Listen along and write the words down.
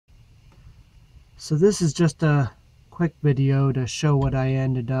So this is just a quick video to show what I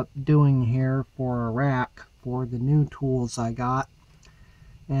ended up doing here for a rack for the new tools I got.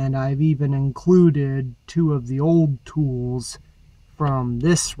 And I've even included two of the old tools from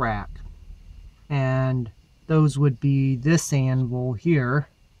this rack. And those would be this anvil here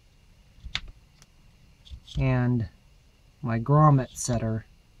and my grommet setter.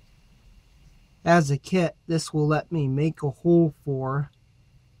 As a kit, this will let me make a hole for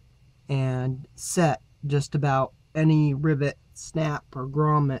and set just about any rivet, snap, or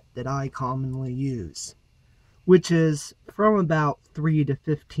grommet that I commonly use, which is from about 3 to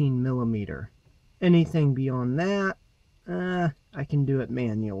 15 millimeter. Anything beyond that, I can do it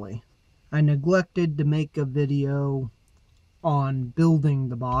manually. I neglected to make a video on building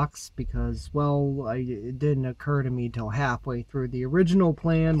the box because, well, it didn't occur to me till halfway through. The original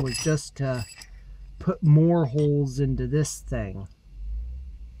plan was just to put more holes into this thing.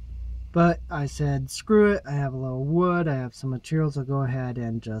 But I said, screw it, I have a little wood, I have some materials, I'll go ahead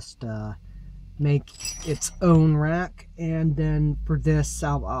and just make its own rack, and then for this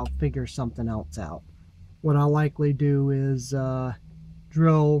I'll figure something else out. What I'll likely do is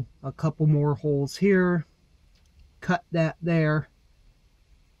drill a couple more holes here, cut that there,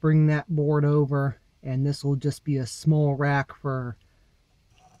 bring that board over, and this will just be a small rack for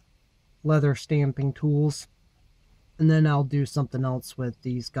leather stamping tools. And then I'll do something else with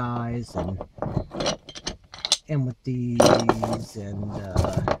these guys and with these and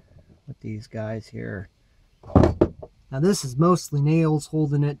with these guys here. Now this is mostly nails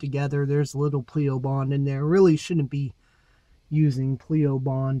holding it together. There's a little Pleo bond in there. Really shouldn't be using Pleo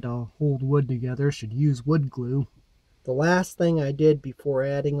bond to hold wood together. Should use wood glue. The last thing I did before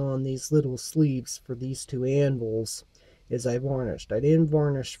adding on these little sleeves for these two anvils is I varnished. I didn't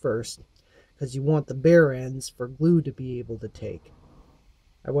varnish first, because you want the bare ends for glue to be able to take.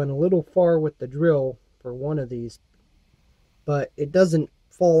 I went a little far with the drill for one of these, but it doesn't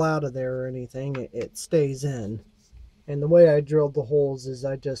fall out of there or anything, it stays in. And the way I drilled the holes is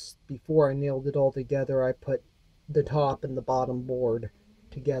before I nailed it all together, I put the top and the bottom board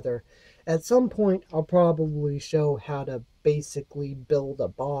together. At some point I'll probably show how to basically build a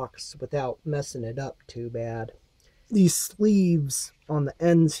box without messing it up too bad. These sleeves on the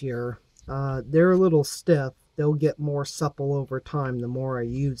ends here, they're a little stiff. They'll get more supple over time the more I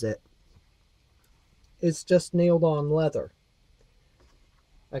use it. It's just nailed on leather.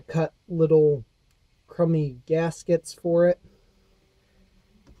 I cut little crummy gaskets for it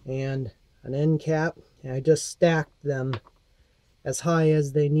and an end cap, and I just stacked them as high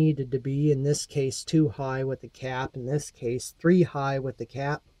as they needed to be. In this case 2 high with the cap, in this case 3 high with the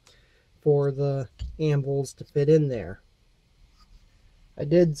cap, for the anvils to fit in there. I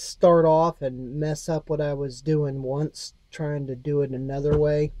did start off and mess up what I was doing once, trying to do it another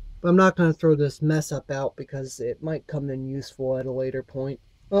way. But I'm not going to throw this mess up out because it might come in useful at a later point.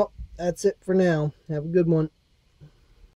 Well, that's it for now. Have a good one.